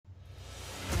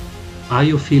Are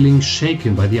you feeling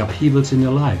shaken by the upheavals in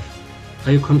your life?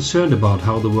 Are you concerned about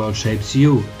how the world shapes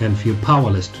you and feel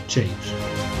powerless to change?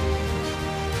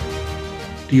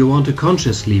 Do you want to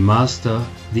consciously master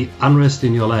the unrest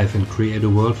in your life and create a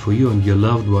world for you and your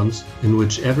loved ones in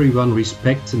which everyone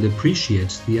respects and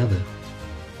appreciates the other?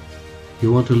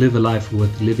 You want to live a life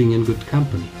worth living in good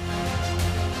company.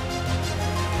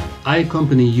 I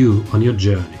accompany you on your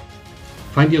journey.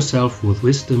 Find yourself with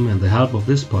wisdom and the help of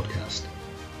this podcast.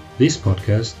 This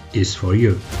podcast is for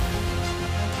you.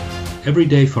 Every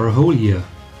day for a whole year,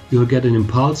 you'll get an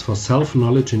impulse for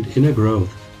self-knowledge and inner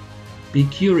growth. Be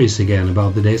curious again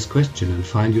about the day's question and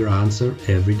find your answer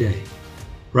every day.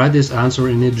 Write this answer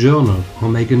in a journal or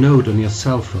make a note on your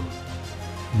cell phone.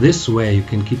 This way you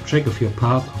can keep track of your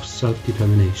path of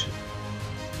self-determination.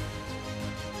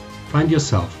 Find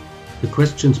yourself. The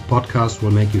Questions podcast will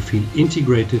make you feel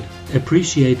integrated,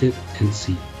 appreciated and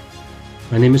seen.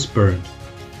 My name is Bernd,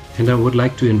 and I would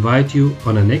like to invite you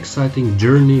on an exciting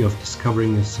journey of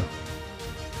discovering yourself.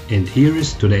 And here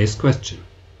is today's question.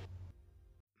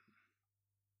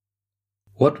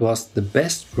 What was the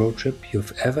best road trip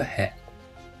you've ever had?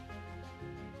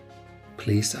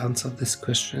 Please answer this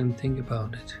question and think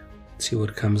about it. See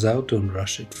what comes out, don't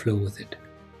rush it, flow with it.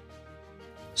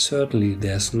 Certainly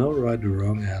there's no right or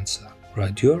wrong answer.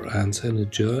 Write your answer in a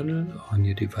journal on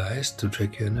your device to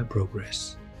track your inner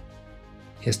progress.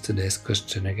 Here's today's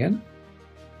question again.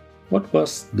 What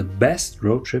was the best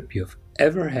road trip you've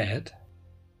ever had?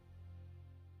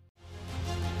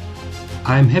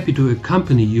 I'm happy to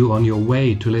accompany you on your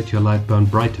way to let your light burn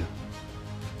brighter.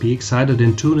 Be excited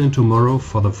and tune in tomorrow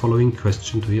for the following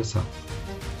question to yourself.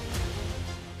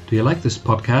 Do you like this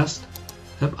podcast?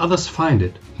 Help others find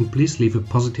it and please leave a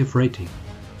positive rating.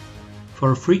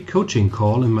 For a free coaching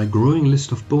call and my growing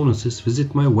list of bonuses,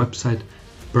 visit my website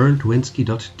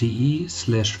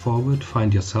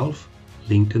berndwenski.de/forward-find-yourself,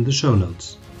 linked in the show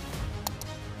notes.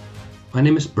 My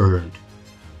name is Bernd.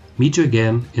 Meet you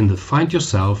again in the Find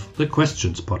Yourself, the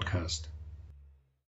Questions podcast.